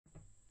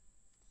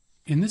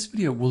In this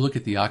video, we'll look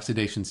at the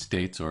oxidation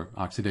states or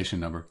oxidation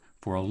number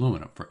for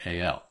aluminum, for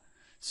Al.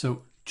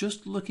 So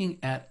just looking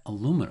at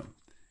aluminum,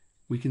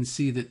 we can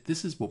see that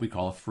this is what we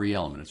call a free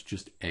element. It's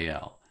just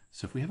Al.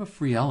 So if we have a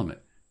free element,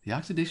 the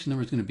oxidation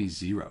number is going to be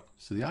 0.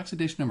 So the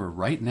oxidation number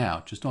right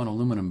now, just on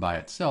aluminum by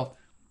itself,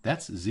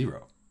 that's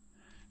 0.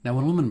 Now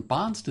when aluminum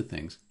bonds to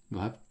things,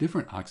 we'll have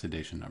different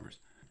oxidation numbers.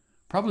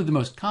 Probably the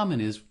most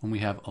common is when we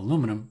have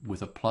aluminum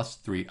with a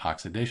 +3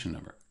 oxidation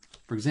number.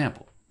 For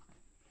example,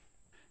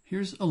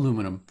 here's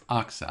aluminum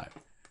oxide.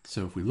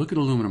 So if we look at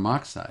aluminum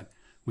oxide,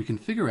 we can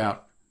figure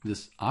out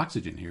this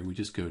oxygen here. We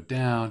just go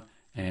down,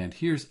 and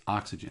here's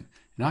oxygen.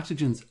 And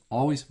oxygen's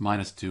always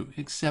 -2,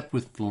 except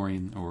with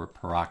fluorine or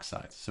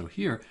peroxide. So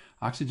here,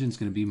 oxygen's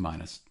going to be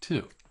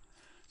 -2.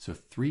 So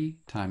 3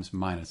 times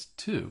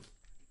 -2,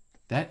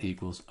 that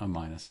equals a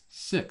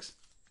 -6.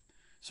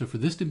 So for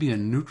this to be a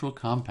neutral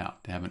compound,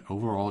 to have an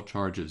overall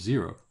charge of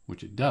 0,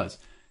 which it does,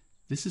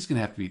 this is going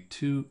to have to be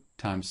 2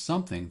 times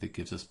something that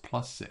gives us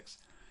 +6.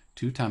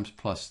 2 times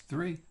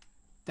 +3,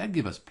 that'd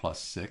give us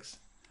 +6.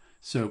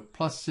 So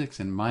 +6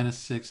 and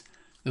 -6,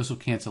 those will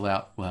cancel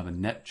out. We'll have a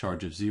net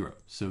charge of 0.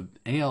 So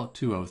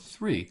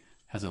Al2O3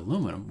 has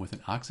aluminum with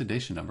an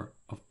oxidation number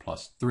of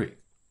 +3.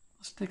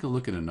 Let's take a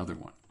look at another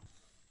one.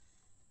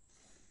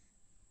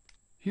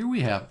 Here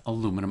we have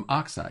aluminum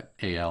oxide,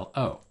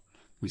 AlO.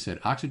 We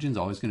said oxygen's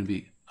always going to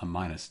be a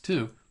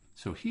 -2,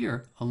 so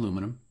here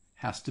aluminum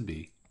has to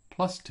be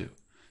 +2.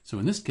 So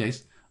in this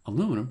case,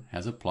 aluminum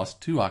has a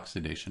 +2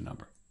 oxidation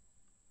number.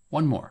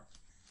 One more.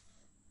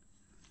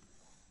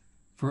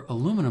 For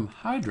aluminum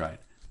hydride,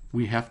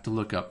 we have to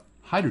look up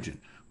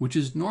hydrogen, which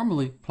is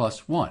normally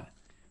 +1.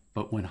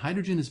 But when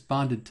hydrogen is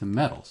bonded to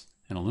metals,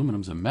 and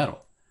aluminum's a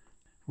metal,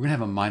 we're going to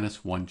have a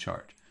 -1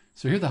 charge.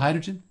 So here the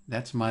hydrogen,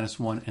 that's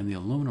 -1, and the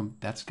aluminum,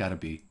 that's got to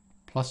be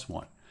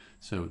 +1.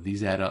 So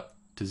these add up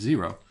to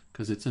 0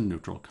 because it's a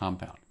neutral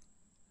compound.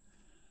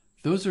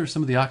 Those are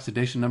some of the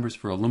oxidation numbers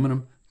for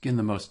aluminum. Again,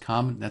 the most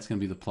common, that's going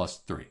to be the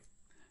 +3.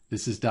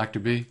 This is Dr.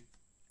 B,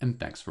 and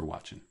thanks for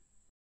watching.